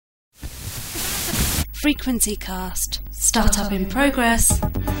Frequency Cast. Startup in progress.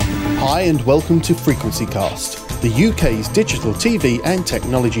 Hi and welcome to Frequency Cast, the UK's digital TV and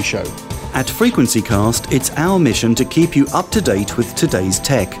technology show. At Frequency Cast, it's our mission to keep you up to date with today's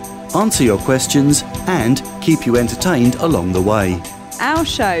tech, answer your questions, and keep you entertained along the way. Our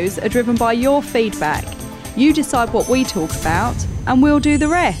shows are driven by your feedback. You decide what we talk about, and we'll do the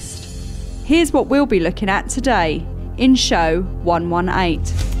rest. Here's what we'll be looking at today in show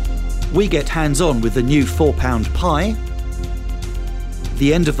 118. We get hands-on with the new £4 Pi,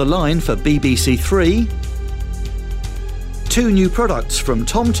 the end of the line for BBC Three, 2 new products from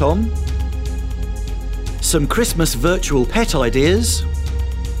TomTom, some Christmas virtual pet ideas,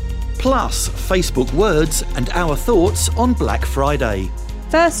 plus Facebook words and our thoughts on Black Friday.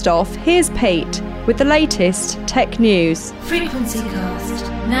 First off, here's Pete with the latest tech news. Frequency Cast.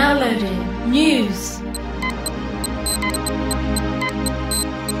 Now loading. News.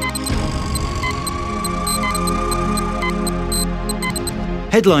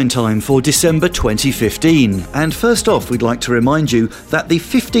 Headline time for December 2015. And first off, we'd like to remind you that the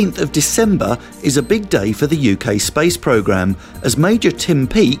 15th of December is a big day for the UK space programme, as Major Tim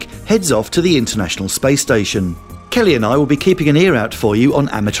Peake heads off to the International Space Station. Kelly and I will be keeping an ear out for you on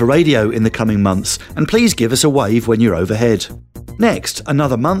amateur radio in the coming months, and please give us a wave when you're overhead. Next,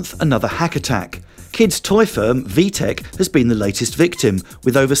 another month, another hack attack. Kids toy firm VTech has been the latest victim,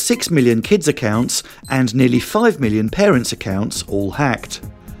 with over 6 million kids accounts and nearly 5 million parents accounts all hacked.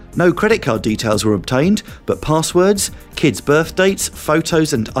 No credit card details were obtained, but passwords, kids' birth dates,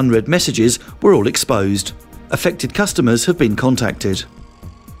 photos and unread messages were all exposed. Affected customers have been contacted.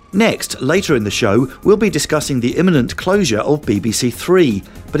 Next, later in the show, we'll be discussing the imminent closure of BBC Three,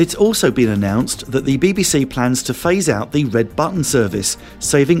 but it's also been announced that the BBC plans to phase out the Red Button service,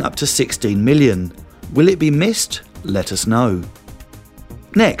 saving up to 16 million. Will it be missed? Let us know.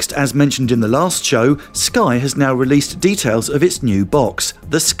 Next, as mentioned in the last show, Sky has now released details of its new box,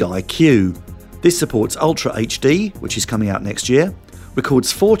 the Sky Q. This supports Ultra HD, which is coming out next year,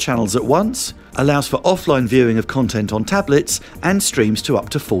 records 4 channels at once, allows for offline viewing of content on tablets, and streams to up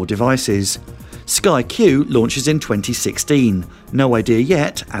to 4 devices. Sky Q launches in 2016. No idea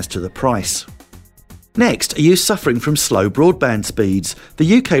yet as to the price. Next, are you suffering from slow broadband speeds?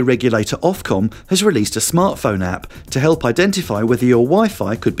 The UK regulator Ofcom has released a smartphone app to help identify whether your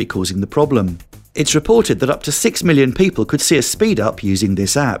Wi-Fi could be causing the problem. It's reported that up to 6 million people could see a speed up using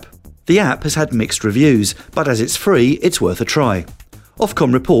this app. The app has had mixed reviews, but as it's free, it's worth a try.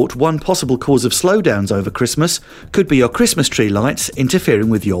 Ofcom report one possible cause of slowdowns over Christmas could be your Christmas tree lights interfering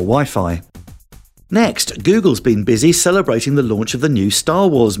with your Wi-Fi. Next, Google's been busy celebrating the launch of the new Star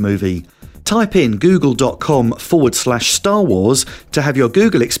Wars movie. Type in google.com/Star Wars to have your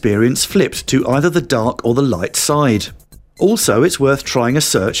Google experience flipped to either the dark or the light side. Also, it's worth trying a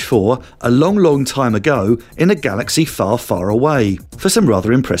search for "a long, long time ago in a galaxy far, far away" for some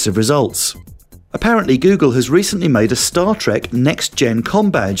rather impressive results. Apparently, Google has recently made a Star Trek Next Gen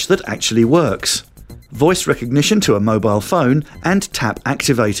comm badge that actually works. Voice recognition to a mobile phone and tap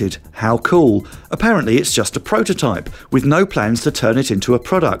activated. How cool. Apparently it's just a prototype, with no plans to turn it into a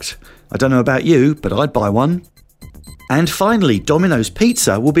product. I don't know about you, but I'd buy one. And finally, Domino's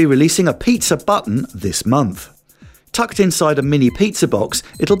Pizza will be releasing a pizza button this month. Tucked inside a mini pizza box,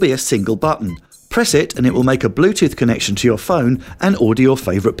 it'll be a single button. Press it and it will make a Bluetooth connection to your phone and order your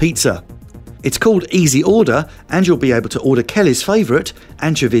favourite pizza. It's called Easy Order, and you'll be able to order Kelly's favourite,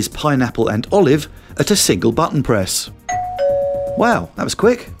 anchovies, pineapple and olive, at a single button press. Wow, that was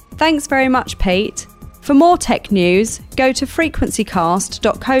quick. Thanks very much, Pete. For more tech news, go to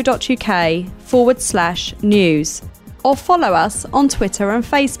frequencycast.co.uk/news or follow us on Twitter and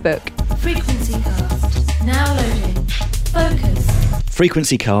Facebook. Frequency Cast. Now loading. Focus.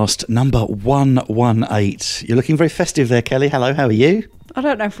 Frequency Cast number 118. You're looking very festive there, Kelly. Hello, how are you? I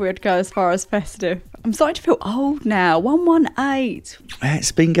don't know if we'd go as far as festive. I'm starting to feel old now. 118.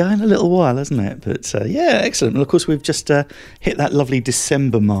 It's been going a little while, hasn't it? But yeah, excellent. Well, of course, we've just hit that lovely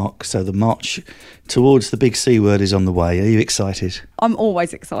December mark. So the march towards the big C word is on the way. Are you excited? I'm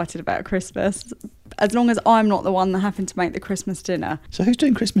always excited about Christmas, as long as I'm not the one that having to make the Christmas dinner. So who's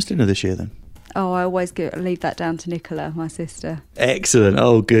doing Christmas dinner this year then? Oh, I always leave that down to Nicola, my sister. Excellent.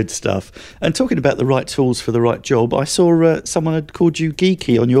 Oh, good stuff. And talking about the right tools for the right job, I saw someone had called you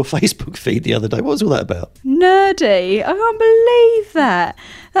geeky on your Facebook feed the other day. What was all that about? Nerdy. I can't believe that.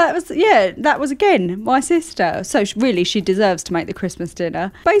 That was again my sister. So really, she deserves to make the Christmas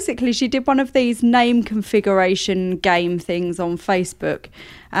dinner. Basically, she did one of these name configuration game things on Facebook,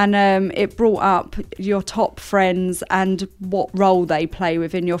 and it brought up your top friends and what role they play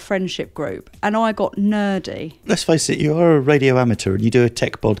within your friendship group. and I got nerdy. Let's face it, you are a radio amateur and you do a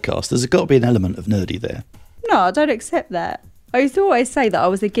tech podcast. There's got to be an element of nerdy there. No, I don't accept that. I used to always say that I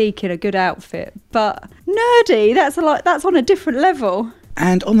was a geek in a good outfit, but nerdy, that's on a different level.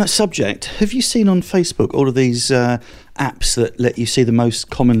 And on that subject, have you seen on Facebook all of these apps that let you see the most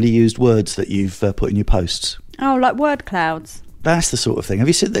commonly used words that you've put in your posts? Oh, like word clouds. That's the sort of thing. Have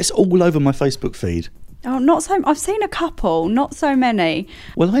you seen this all over my Facebook feed? Oh, not so. I've seen a couple, not so many.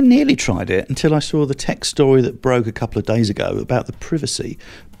 Well, I nearly tried it until I saw the tech story that broke a couple of days ago about the privacy.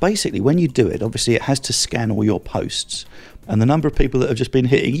 Basically, when you do it, obviously it has to scan all your posts. And the number of people that have just been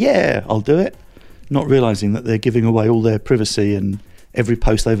hitting, yeah, I'll do it, not realising that they're giving away all their privacy and every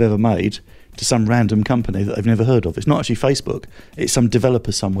post they've ever made to some random company that they've never heard of. It's not actually Facebook. It's some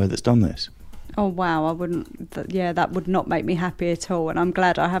developer somewhere that's done this. Oh, wow. I wouldn't. That would not make me happy at all. And I'm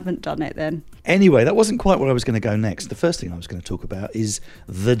glad I haven't done it then. Anyway, that wasn't quite where I was going to go next. The first thing I was going to talk about is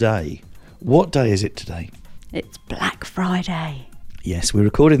the day. What day is it today? It's Black Friday. Yes, we're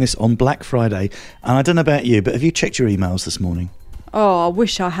recording this on Black Friday. And I don't know about you, but have you checked your emails this morning? Oh, I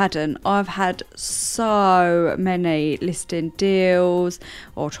wish I hadn't. I've had so many listing deals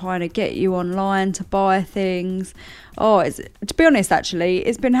or trying to get you online to buy things. Oh, to be honest, actually,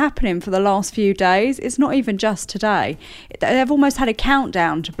 it's been happening for the last few days. It's not even just today. They've almost had a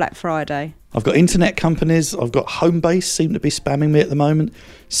countdown to Black Friday. I've got internet companies. I've got Homebase seem to be spamming me at the moment.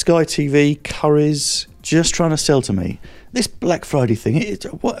 Sky TV, Currys, just trying to sell to me. This Black Friday thing,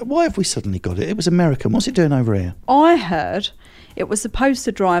 why have we suddenly got it? It was American. What's it doing over here? I heard it was supposed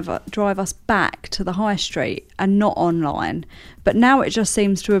to drive us back to the high street and not online. But now it just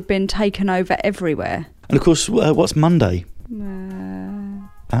seems to have been taken over everywhere. And of course, what's Monday?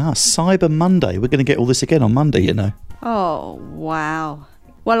 Cyber Monday. We're going to get all this again on Monday, you know. Oh, wow.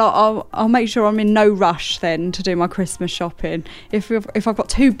 Well, I'll make sure I'm in no rush then to do my Christmas shopping. If I've got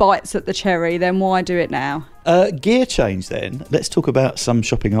 2 bites at the cherry, then why do it now? Gear change then. Let's talk about some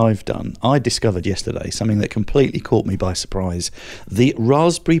shopping I've done. I discovered yesterday something that completely caught me by surprise. The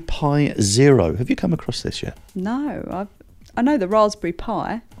Raspberry Pi Zero. Have you come across this yet? No, I know the Raspberry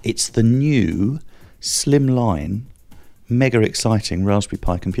Pi. It's the new slimline, mega exciting Raspberry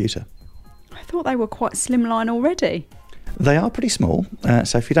Pi computer. I thought they were quite slimline already. They are pretty small,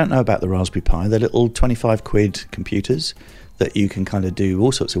 so if you don't know about the Raspberry Pi, they're little 25 quid computers that you can kind of do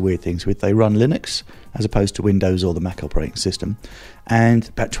all sorts of weird things with. They run Linux as opposed to Windows or the Mac operating system, and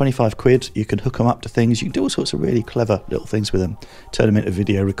about 25 quid you can hook them up to things. You can do all sorts of really clever little things with them, turn them into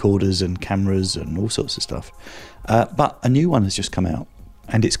video recorders and cameras and all sorts of stuff. But a new one has just come out,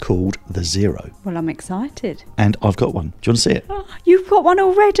 and it's called the Zero. Well, I'm excited. And I've got one. Do you want to see it? Oh, you've got one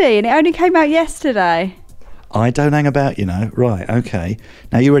already, and it only came out yesterday. I don't hang about, you know. Right, okay.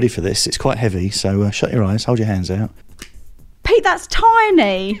 Now, you ready for this? It's quite heavy, so shut your eyes, hold your hands out. Pete, that's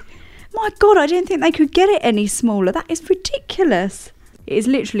tiny. My God, I didn't think they could get it any smaller. That is ridiculous. It is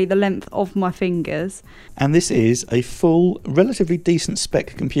literally the length of my fingers. And this is a full, relatively decent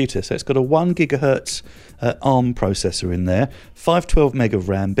spec computer. So it's got a 1 gigahertz ARM processor in there, 512 meg of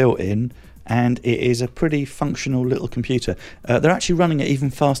RAM built in, and it is a pretty functional little computer. They're actually running it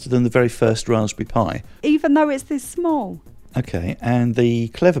even faster than the very first Raspberry Pi. Even though it's this small? Okay, and the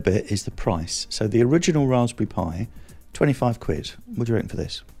clever bit is the price. So the original Raspberry Pi, 25 quid. What do you reckon for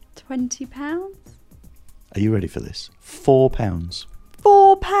this? £20? Are you ready for this? £4.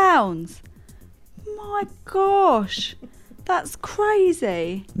 £4? My gosh, that's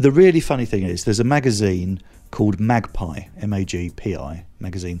crazy. The really funny thing is there's a magazine called Magpie, M-A-G-P-I,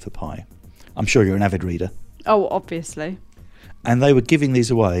 magazine for Pi. I'm sure you're an avid reader. Oh, obviously. And they were giving these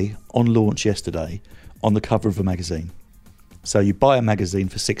away on launch yesterday on the cover of a magazine. So you buy a magazine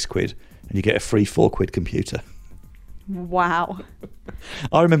for 6 quid and you get a free 4 quid computer. Wow.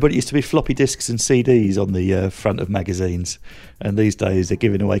 I remember it used to be floppy disks and CDs on the front of magazines, and these days they're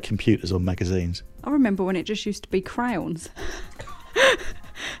giving away computers on magazines. I remember when it just used to be crayons.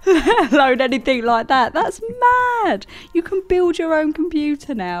 Let alone anything like that. That's mad. You can build your own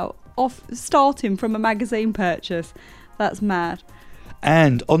computer now, starting from a magazine purchase. That's mad.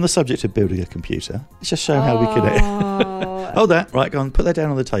 And on the subject of building a computer, let's just show how we can... Hold that. Right, go on. Put that down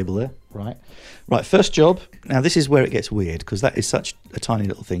on the table there. Right, first job. Now, this is where it gets weird, because that is such a tiny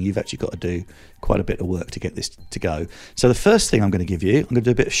little thing. You've actually got to do quite a bit of work to get this to go. So the first thing I'm going to give you, I'm going to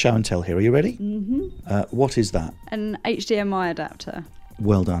do a bit of show and tell here. Are you ready? Mm-hmm. What is that? An HDMI adapter.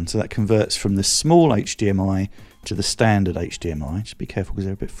 Well done. So that converts from the small HDMI to the standard HDMI. Just be careful because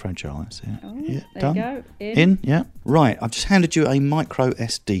they're a bit fragile. That's it. Oh, yeah, there done. you go. In, yeah. Right, I've just handed you a micro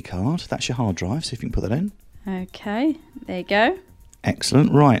SD card. That's your hard drive, so if you can put that in. Okay, there you go.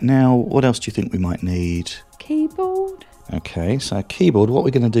 Excellent. Right, now, what else do you think we might need? Keyboard. Okay, so keyboard, what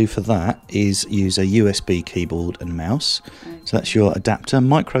we're going to do for that is use a USB keyboard and mouse. Okay. So that's your adapter,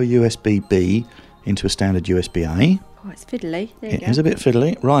 micro USB-B into a standard USB-A. Oh, it's fiddly. There you go. It is a bit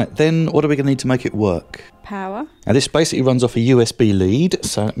fiddly. Right, then what are we going to need to make it work? Power. Now this basically runs off a USB lead,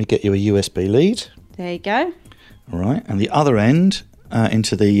 so let me get you a USB lead. There you go. All right, and the other end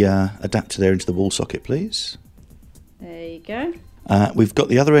into the adapter there, into the wall socket, please. There you go. We've got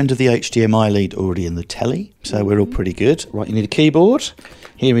the other end of the HDMI lead already in the telly, so we're all pretty good. Right, you need a keyboard.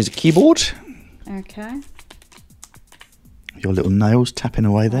 Here is a keyboard. Okay. Your little nails tapping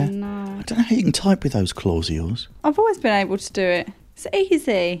away there. Oh, no. I don't know how you can type with those claws of yours. I've always been able to do it. It's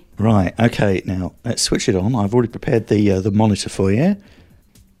easy. Right, okay, now let's switch it on. I've already prepared the monitor for you.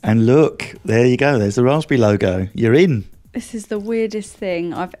 And look, there you go, there's the Raspberry logo. You're in. This is the weirdest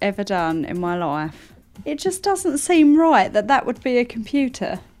thing I've ever done in my life. It just doesn't seem right that would be a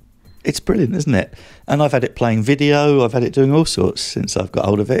computer. It's brilliant, isn't it? And I've had it playing video, I've had it doing all sorts since I've got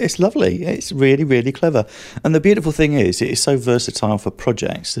hold of it. It's lovely. It's really, really clever. And the beautiful thing is, it is so versatile for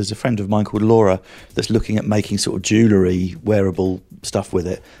projects. There's a friend of mine called Laura that's looking at making sort of jewellery, wearable stuff with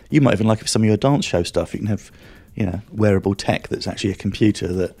it. You might even like it for some of your dance show stuff. You can have, wearable tech that's actually a computer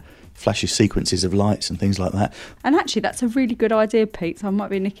that flashes sequences of lights and things like that. And actually, that's a really good idea, Pete, so I might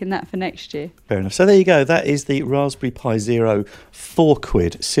be nicking that for next year. Fair enough. So there you go. That is the Raspberry Pi Zero,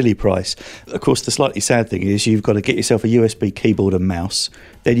 £4, silly price. Of course, the slightly sad thing is you've got to get yourself a USB keyboard and mouse,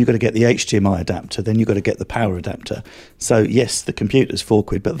 then you've got to get the HDMI adapter, then you've got to get the power adapter. So yes, the computer's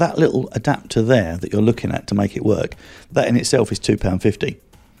 £4, but that little adapter there that you're looking at to make it work, that in itself is £2.50.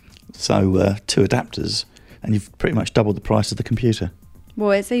 So 2 adapters, and you've pretty much doubled the price of the computer.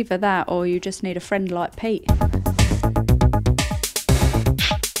 Well, it's either that or you just need a friend like Pete.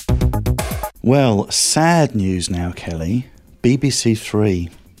 Well, sad news now, Kelly. BBC Three,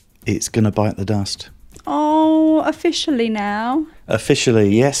 it's going to bite the dust. Oh, officially now?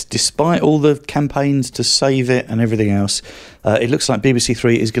 Officially, yes. Despite all the campaigns to save it and everything else, it looks like BBC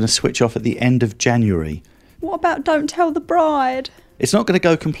Three is going to switch off at the end of January. What about Don't Tell the Bride? It's not going to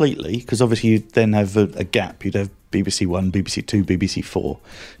go completely, because obviously you'd then have a gap. You'd have BBC One, BBC Two, BBC Four.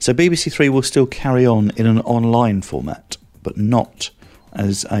 So BBC Three will still carry on in an online format, but not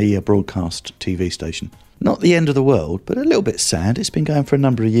as a broadcast TV station. Not the end of the world, but a little bit sad. It's been going for a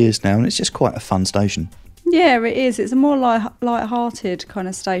number of years now, and it's just quite a fun station. Yeah, it is. It's a more light-hearted kind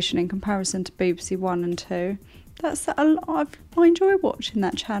of station in comparison to BBC One and Two. I enjoy watching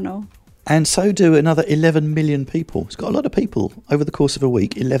that channel. And so do another 11 million people. It's got a lot of people over the course of a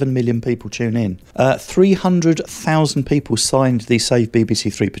week. 11 million people tune in. 300,000 people signed the Save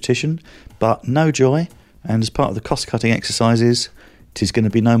BBC Three petition, but no joy. And as part of the cost-cutting exercises, it is going to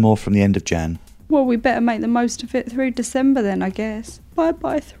be no more from the end of Jan. Well, we better make the most of it through December then, I guess.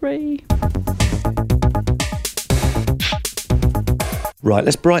 Bye-bye, Three. Right,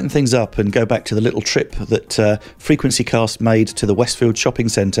 let's brighten things up and go back to the little trip that Frequency Cast made to the Westfield Shopping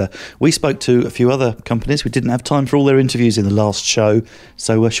Centre. We spoke to a few other companies. We didn't have time for all their interviews in the last show,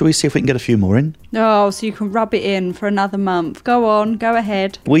 so shall we see if we can get a few more in? Oh, so you can rub it in for another month. Go on, go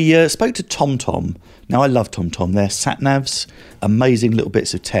ahead. We spoke to TomTom. Now, I love TomTom. They're sat-navs, amazing little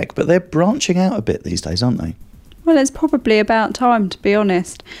bits of tech, but they're branching out a bit these days, aren't they? Well, it's probably about time, to be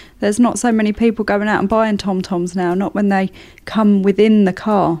honest. There's not so many people going out and buying TomToms now, not when they come within the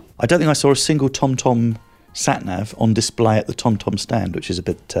car. I don't think I saw a single TomTom sat-nav on display at the TomTom stand, which is a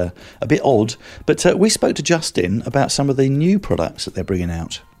bit odd. But we spoke to Justin about some of the new products that they're bringing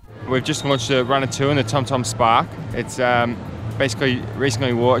out. We've just launched the Runner 2 and the TomTom Spark. It's basically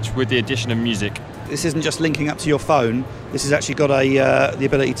recently launched with the addition of music. This isn't just linking up to your phone. This has actually got the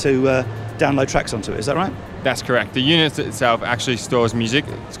ability to download tracks onto it. Is that right? That's correct. The unit itself actually stores music.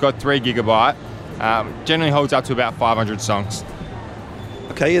 It's got 3 gigabyte. Generally holds up to about 500 songs.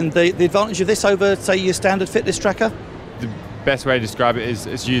 Okay, and the advantage of this over, say, your standard fitness tracker? The best way to describe it is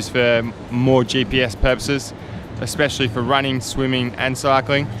it's used for more GPS purposes, especially for running, swimming and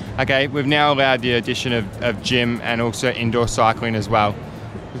cycling. Okay, we've now allowed the addition of gym and also indoor cycling as well.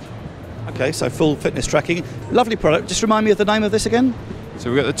 Okay, so full fitness tracking. Lovely product. Just remind me of the name of this again?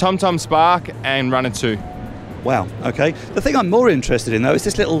 So we've got the TomTom Spark and Runner 2. Wow, okay. The thing I'm more interested in, though, is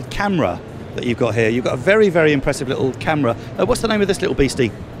this little camera that you've got here. You've got a very, very impressive little camera. What's the name of this little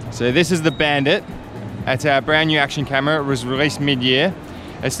beastie? So this is the Bandit. It's our brand new action camera. It was released mid-year.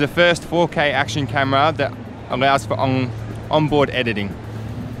 It's the first 4K action camera that allows for onboard editing.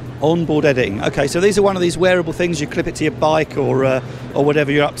 Onboard editing. Okay, so these are one of these wearable things. You clip it to your bike or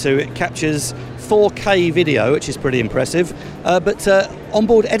whatever you're up to. It captures 4K video, which is pretty impressive. But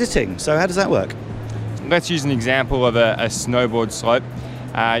onboard editing. So how does that work? let's use an example of a snowboard slope.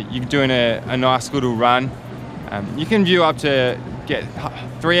 You're doing a nice little run. You can view up to get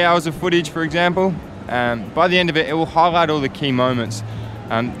 3 hours of footage, for example. By the end of it, it will highlight all the key moments.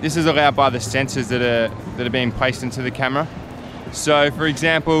 This is allowed by the sensors that are being placed into the camera. So, for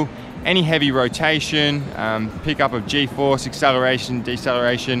example, any heavy rotation, pickup of G-force, acceleration,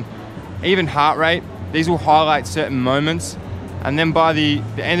 deceleration, even heart rate, these will highlight certain moments. And then by the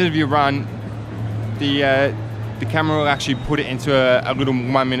end of your run, the camera will actually put it into a little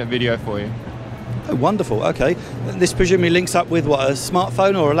 1 minute video for you. Oh, wonderful. Okay. This presumably links up with what, a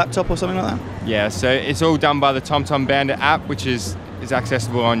smartphone or a laptop or something like that? Yeah, so it's all done by the TomTom Bandit app, which is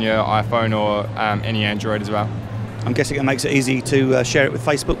accessible on your iPhone or any Android as well. I'm guessing it makes it easy to share it with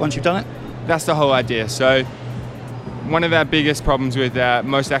Facebook once you've done it? That's the whole idea. So one of our biggest problems with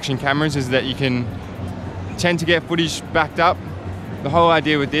most action cameras is that you can tend to get footage backed up. The whole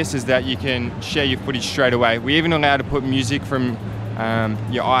idea with this is that you can share your footage straight away. We even allow to put music from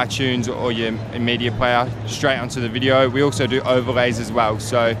your iTunes or your media player straight onto the video. We also do overlays as well,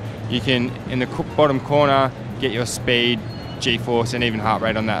 so you can, in the bottom corner, get your speed, G-force and even heart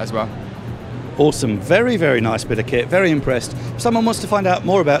rate on that as well. Awesome. Very, very nice bit of kit. Very impressed. If someone wants to find out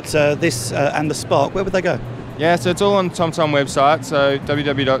more about this and the Spark, where would they go? Yeah, so it's all on the TomTom website, so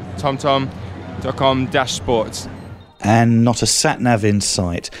www.tomtom.com/sports. And not a sat-nav in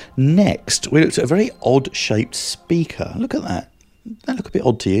sight. Next, we looked at a very odd-shaped speaker. Look at that. Doesn't that look a bit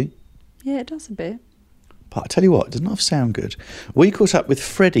odd to you? Yeah, it does a bit. But I tell you what, it does not sound good. We caught up with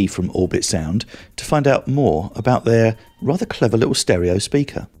Freddie from Orbit Sound to find out more about their rather clever little stereo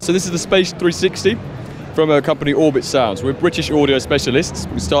speaker. So this is the Space 360 from a company, Orbit Sounds. We're British audio specialists.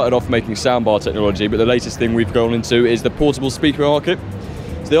 We started off making soundbar technology, but the latest thing we've gone into is the portable speaker market.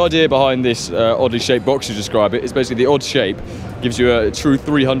 So the idea behind this oddly shaped box, you describe it, is basically the odd shape gives you a true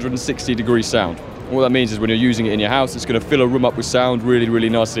 360-degree sound. And what that means is when you're using it in your house, it's going to fill a room up with sound really, really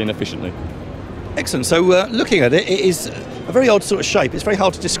nicely and efficiently. Excellent. So looking at it, it is a very odd sort of shape. It's very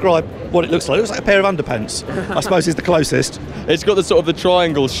hard to describe what it looks like. It looks like a pair of underpants, I suppose is the closest. It's got the sort of the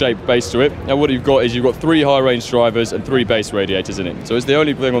triangle shaped base to it. And what you've got is you've got 3 high range drivers and 3 bass radiators in it. So it's the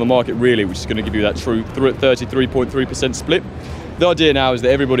only thing on the market really which is going to give you that true 33.3% split. The idea now is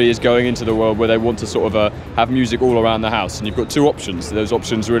that everybody is going into the world where they want to sort of have music all around the house. And you've got 2 options. Those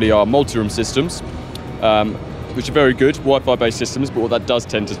options really are multi-room systems, which are very good, Wi-Fi based systems, but what that does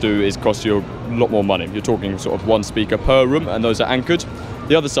tend to do is cost you a lot more money. You're talking sort of 1 speaker per room, and those are anchored.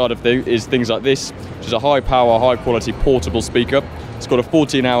 The other side of things is things like this, which is a high power, high quality portable speaker. It's got a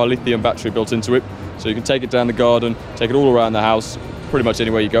 14-hour lithium battery built into it, so you can take it down the garden, take it all around the house, pretty much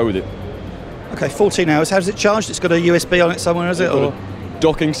anywhere you go with it. Okay, 14 hours. How does it charge? It's got a USB on it somewhere, is it? Or a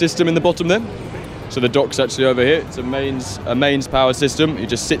docking system in the bottom there. So the dock's actually over here. It's a mains power system. It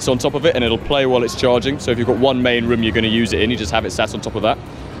just sits on top of it and it'll play while it's charging. So if you've got one main room you're going to use it in, you just have it sat on top of that.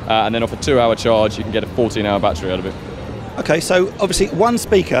 And then off a 2-hour charge, you can get a 14-hour battery out of it. Okay, so obviously 1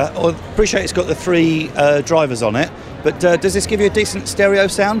 speaker. I appreciate it's got the 3 drivers on it, but does this give you a decent stereo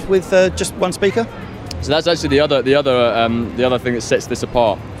sound with just 1 speaker? So that's actually the other thing that sets this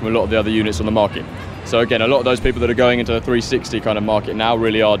apart from a lot of the other units on the market. So again, a lot of those people that are going into the 360 kind of market now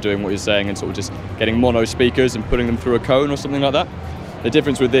really are doing what you're saying and sort of just getting mono speakers and putting them through a cone or something like that. The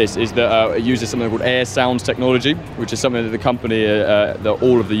difference with this is that it uses something called Air Sound technology, which is something that the company, that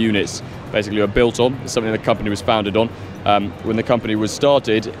all of the units basically are built on. It's something the company was founded on. When the company was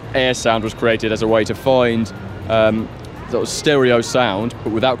started, Air Sound was created as a way to find sort of stereo sound,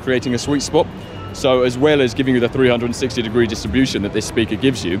 but without creating a sweet spot. So as well as giving you the 360-degree distribution that this speaker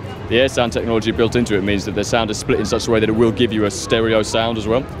gives you, the Air Sound technology built into it means that the sound is split in such a way that it will give you a stereo sound as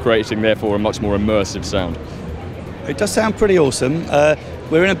well, creating therefore a much more immersive sound. It does sound pretty awesome.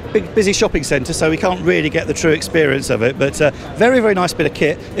 We're in a big, busy shopping centre, so we can't really get the true experience of it, but very, very nice bit of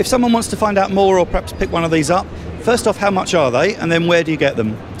kit. If someone wants to find out more or perhaps pick one of these up, first off, how much are they, and then where do you get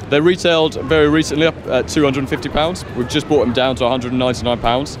them? They retailed very recently up at £250. We've just brought them down to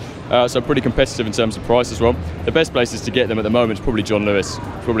 £199. So pretty competitive in terms of price as well. The best places to get them at the moment is probably John Lewis.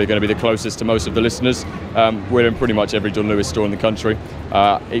 Probably going to be the closest to most of the listeners. We're in pretty much every John Lewis store in the country,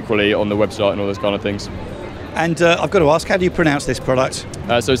 equally on the website and all those kind of things. And I've got to ask, how do you pronounce this product?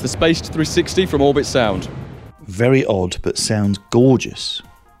 So it's the Space 360 from Orbit Sound. Very odd, but sounds gorgeous.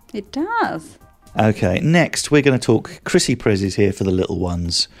 It does. Okay, next we're going to talk Chrissy Prezzies here for the little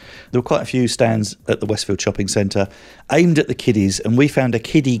ones. There were quite a few stands at the Westfield Shopping Centre aimed at the kiddies, and we found a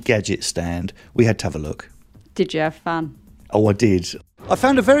kiddie gadget stand. We had to have a look. Did you have fun? Oh, I did. I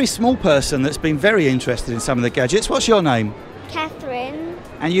found a very small person that's been very interested in some of the gadgets. What's your name? Catherine.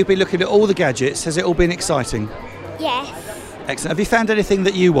 And you've been looking at all the gadgets. Has it all been exciting? Yes. Excellent. Have you found anything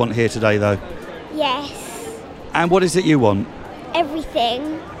that you want here today, though? Yes. And what is it you want?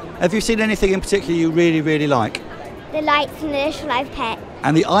 Everything. Have you seen anything in particular you really, really like? The lights and the Little Live Pets.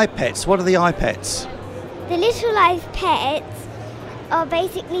 And the iPets, what are the iPets? The Little Live Pets are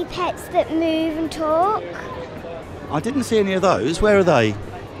basically pets that move and talk. I didn't see any of those. Where are they?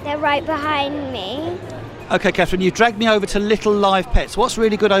 They're right behind me. OK, Catherine, you dragged me over to Little Live Pets. What's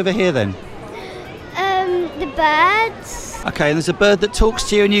really good over here then? The birds. OK, and there's a bird that talks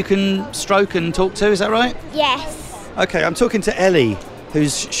to you and you can stroke and talk to, is that right? Yes. OK, I'm talking to Ellie,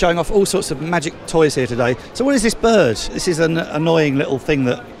 who's showing off all sorts of magic toys here today. So what is this bird? This is an annoying little thing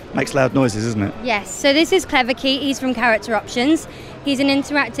that makes loud noises, isn't it? Yes, so this is Clever Key. He's from Character Options. He's an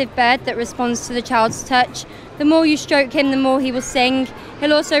interactive bird that responds to the child's touch. The more you stroke him, the more he will sing.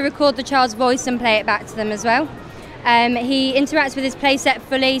 He'll also record the child's voice and play it back to them as well. He interacts with his playset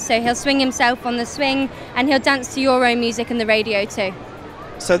fully, so he'll swing himself on the swing and he'll dance to your own music and the radio too.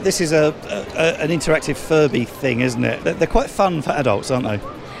 So this is an interactive Furby thing, isn't it? They're quite fun for adults, aren't they?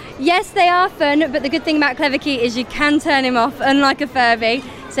 Yes, they are fun, but the good thing about Clever Key is you can turn him off, unlike a Furby.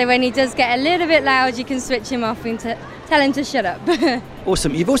 So when he does get a little bit loud, you can switch him off and tell him to shut up.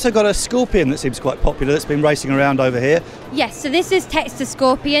 Awesome. You've also got a Scorpion that seems quite popular that's been racing around over here. Yes, so this is Texter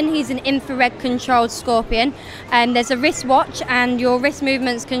Scorpion. He's an infrared controlled Scorpion. There's a wristwatch and your wrist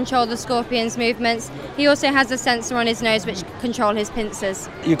movements control the Scorpion's movements. He also has a sensor on his nose which control his pincers.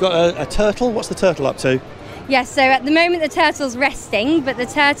 You've got a turtle. What's the turtle up to? Yes, so at the moment the turtle's resting, but the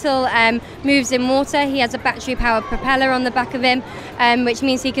turtle moves in water. He has a battery-powered propeller on the back of him, which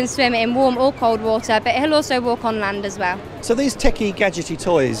means he can swim in warm or cold water, but he'll also walk on land as well. So these techie, gadgety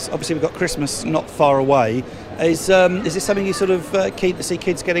toys, obviously we've got Christmas not far away. Is this something you sort of see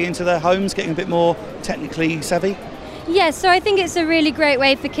kids getting into their homes, getting a bit more technically savvy? Yes, so I think it's a really great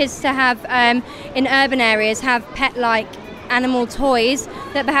way for kids to have, in urban areas, have pet-like animal toys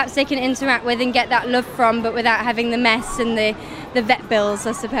that perhaps they can interact with and get that love from, but without having the mess and the vet bills,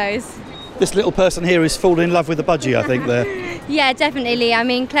 I suppose. This little person here is falling in love with the budgie, I think, there. Yeah, definitely. I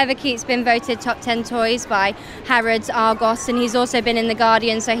mean, Clever Key's been voted top 10 toys by Harrods, Argos, and he's also been in The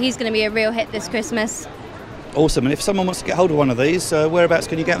Guardian, so he's going to be a real hit this Christmas. Awesome. And if someone wants to get hold of one of these, whereabouts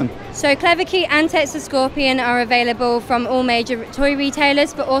can you get them? So Clever Key and Texter Scorpion are available from all major toy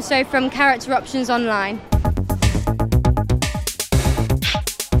retailers, but also from Character Options online.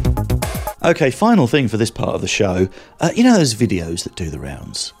 OK, final thing for this part of the show. You know those videos that do the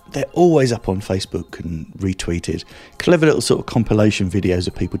rounds? They're always up on Facebook and retweeted. Clever little sort of compilation videos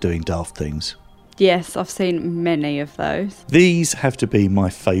of people doing daft things. Yes, I've seen many of those. These have to be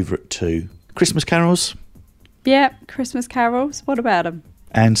my favourite too. Christmas carols? Yeah, Christmas carols. What about them?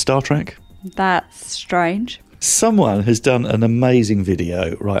 And Star Trek? That's strange. Someone has done an amazing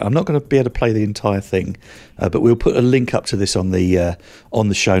video. Right, I'm not going to be able to play the entire thing, but we'll put a link up to this on the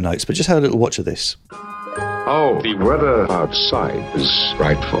show notes. But just have a little watch of this. Oh, the weather outside is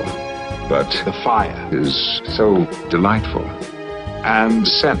frightful, but the fire is so delightful. And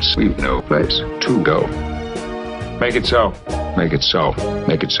since we've no place to go, make it so, make it so,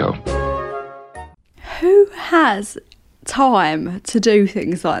 make it so. Who has time to do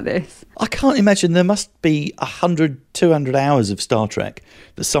things like this? I can't imagine. There must be 100, 200 hours of Star Trek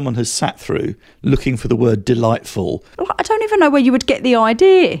that someone has sat through looking for the word delightful. I don't even know where you would get the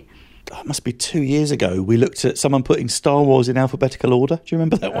idea. It must be 2 years ago. We looked at someone putting Star Wars in alphabetical order. Do you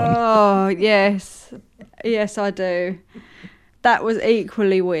remember that one? Oh, yes. Yes, I do. That was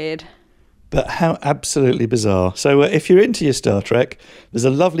equally weird. But how absolutely bizarre. So if you're into your Star Trek, there's a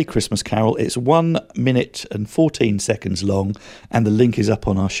lovely Christmas carol. It's 1 minute and 14 seconds long, and the link is up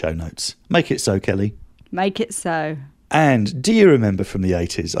on our show notes. Make it so, Kelly. Make it so. And do you remember from the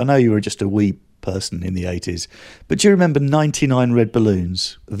 80s? I know you were just a wee person in the 80s, but do you remember 99 Red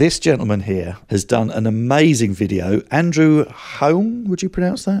Balloons? This gentleman here has done an amazing video. Andrew Hung, would you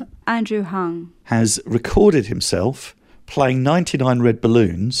pronounce that? Andrew Hung. Has recorded himself playing 99 Red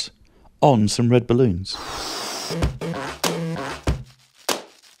Balloons on some red balloons.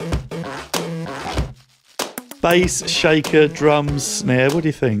 Bass, shaker, drums, snare, what do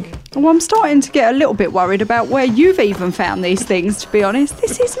you think? Well, I'm starting to get a little bit worried about where you've even found these things, to be honest.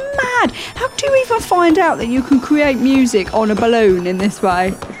 This is mad. How do you even find out that you can create music on a balloon in this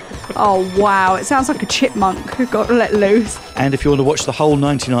way? Oh, wow. It sounds like a chipmunk who got let loose. And if you want to watch the whole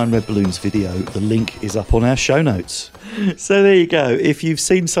 99 Red Balloons video, the link is up on our show notes. So there you go. If you've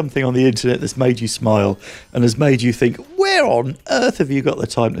seen something on the internet that's made you smile and has made you think, where on earth have you got the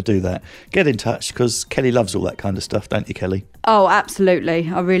time to do that? Get in touch, because Kelly loves all that kind of stuff, don't you, Kelly? Oh, absolutely.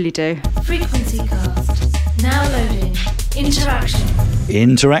 I really do. Frequency Cast. Now loading. Interaction.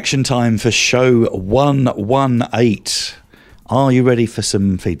 Interaction time for show 118. Are you ready for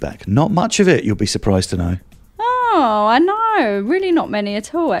some feedback? Not much of it, you'll be surprised to know. Oh, I know. Really not many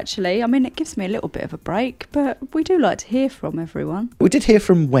at all, actually. I mean, it gives me a little bit of a break, but we do like to hear from everyone. We did hear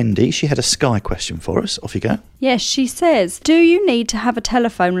from Wendy. She had a Sky question for us. Off you go. Yes, she says, do you need to have a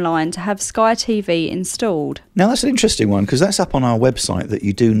telephone line to have Sky TV installed? Now, that's an interesting one, because that's up on our website that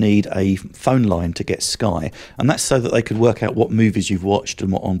you do need a phone line to get Sky, and that's so that they could work out what movies you've watched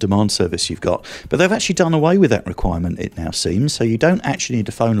and what on-demand service you've got. But they've actually done away with that requirement, it now seems, so you don't actually need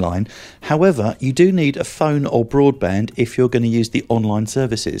a phone line. However, you do need a phone or broadband if you're going to use the online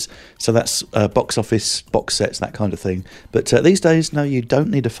services. So that's box office, box sets, that kind of thing. But these days, no, you don't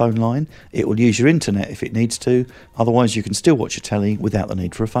need a phone line. It will use your internet if it needs to. Otherwise, you can still watch your telly without the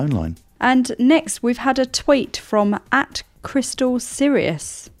need for a phone line. And next, we've had a tweet from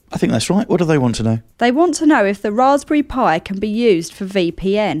 @CrystalSirius. I think that's right. What do they want to know? They want to know if the Raspberry Pi can be used for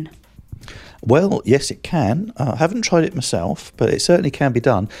VPN. Well, yes, it can. I haven't tried it myself, but it certainly can be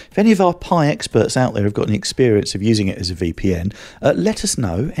done. If any of our Pi experts out there have got any experience of using it as a VPN, let us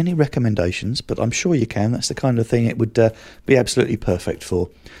know. Any recommendations, but I'm sure you can. That's the kind of thing it would be absolutely perfect for.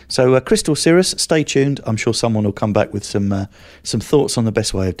 So, Crystal Cirrus, stay tuned. I'm sure someone will come back with some thoughts on the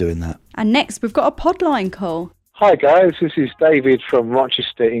best way of doing that. And next, we've got a Podline call. Hi guys, this is David from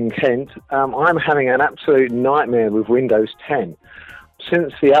Rochester in Kent. I'm having an absolute nightmare with Windows 10.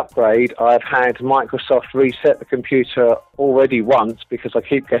 Since the upgrade, I've had Microsoft reset the computer already once because I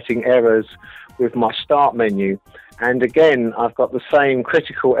keep getting errors with my start menu. And again, I've got the same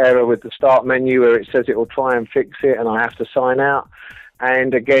critical error with the start menu where it says it will try and fix it and I have to sign out.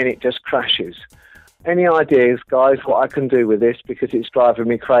 And again, it just crashes. Any ideas, guys, what I can do with this, because it's driving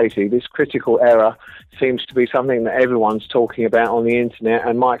me crazy? This critical error seems to be something that everyone's talking about on the internet,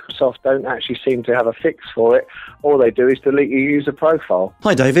 and Microsoft don't actually seem to have a fix for it. All they do is delete your user profile.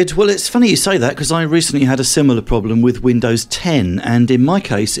 Hi, David. Well, it's funny you say that, because I recently had a similar problem with Windows 10, and in my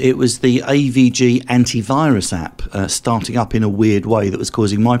case, it was the AVG antivirus app starting up in a weird way that was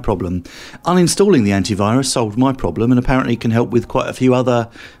causing my problem. Uninstalling the antivirus solved my problem, and apparently can help with quite a few other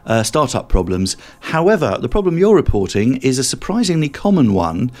startup problems. However, the problem you're reporting is a surprisingly common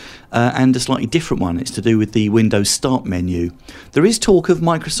one and a slightly different one. It's to do with the Windows Start menu. There is talk of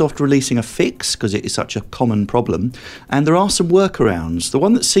Microsoft releasing a fix because it is such a common problem, and there are some workarounds. The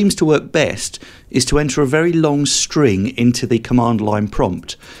one that seems to work best is to enter a very long string into the command line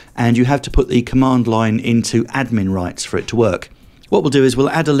prompt, and you have to put the command line into admin rights for it to work. What we'll do is we'll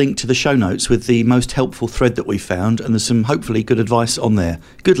add a link to the show notes with the most helpful thread that we found, and there's some hopefully good advice on there.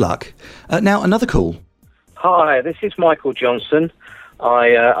 Good luck. Now, another call. Hi, this is Michael Johnson.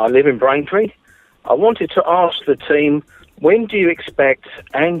 I live in Braintree. I wanted to ask the team, when do you expect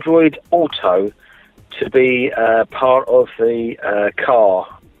Android Auto to be part of the car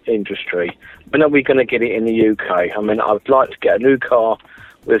industry? When are we going to get it in the UK? I mean, I'd like to get a new car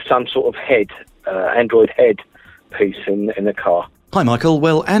with some sort of Android head piece in the car. Hi Michael,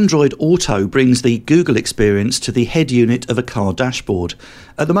 well Android Auto brings the Google experience to the head unit of a car dashboard.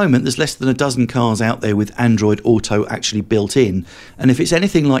 At the moment there's less than a dozen cars out there with Android Auto actually built in, and if it's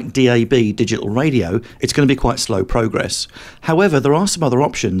anything like DAB digital radio, it's going to be quite slow progress. However, there are some other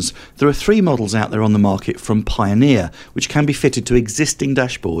options. There are 3 models out there on the market from Pioneer, which can be fitted to existing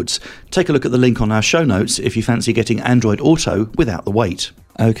dashboards. Take a look at the link on our show notes if you fancy getting Android Auto without the wait.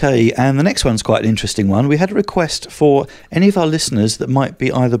 Okay, and the next one's quite an interesting one. We had a request for any of our listeners that might be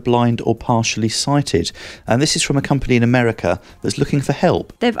either blind or partially sighted, and this is from a company in America that's looking for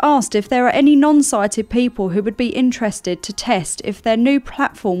help. They've asked if there are any non-sighted people who would be interested to test if their new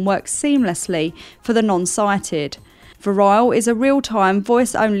platform works seamlessly for the non-sighted. Virile is a real-time,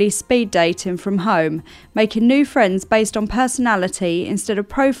 voice-only speed dating from home, making new friends based on personality instead of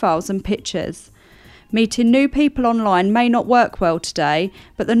profiles and pictures. Meeting new people online may not work well today,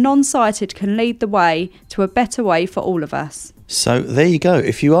 but the non-sighted can lead the way to a better way for all of us. So there you go.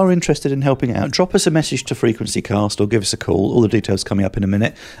 If you are interested in helping out, drop us a message to Frequency Cast or give us a call. All the details coming up in a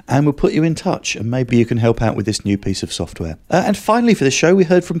minute, and we'll put you in touch, and maybe you can help out with this new piece of software. And finally for the show, we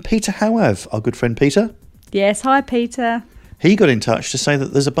heard from Peter Howav, our good friend Peter. Yes, hi Peter. He got in touch to say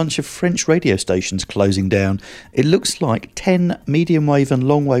that there's a bunch of French radio stations closing down. It looks like 10 medium wave and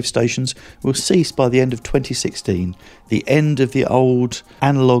long wave stations will cease by the end of 2016, the end of the old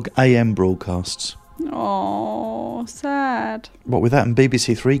analogue AM broadcasts. Oh, sad. What with that and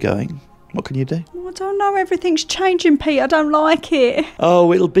BBC Three going, what can you do? I don't know, everything's changing, Pete. I don't like it.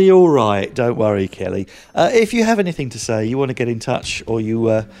 Oh, it'll be all right. Don't worry, Kelly. If you have anything to say, you want to get in touch, or you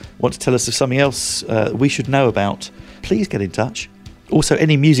want to tell us of something else we should know about, please get in touch. Also,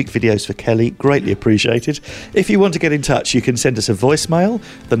 any music videos for Kelly, greatly appreciated. If you want to get in touch, you can send us a voicemail.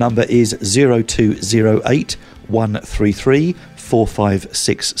 The number is 0208 133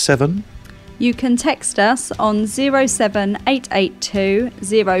 4567. You can text us on 07882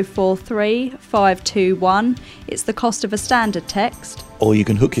 043 521. It's the cost of a standard text. Or you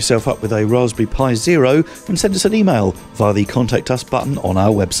can hook yourself up with a Raspberry Pi Zero and send us an email via the Contact Us button on our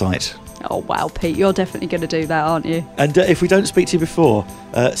website. Oh wow, Pete, you're definitely going to do that, aren't you? And if we don't speak to you before,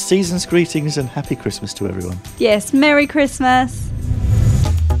 season's greetings and happy Christmas to everyone. Yes, Merry Christmas.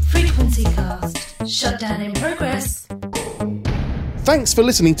 Frequency Cast. Shutdown in progress. Thanks for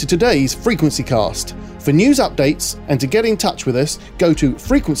listening to today's Frequency Cast. For news updates and to get in touch with us, go to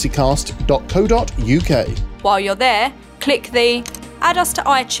frequencycast.co.uk. While you're there, click the Add Us to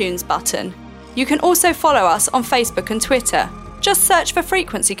iTunes button. You can also follow us on Facebook and Twitter. Just search for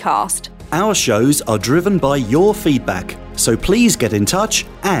Frequency Cast. Our shows are driven by your feedback, so please get in touch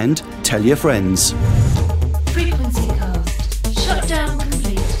and tell your friends.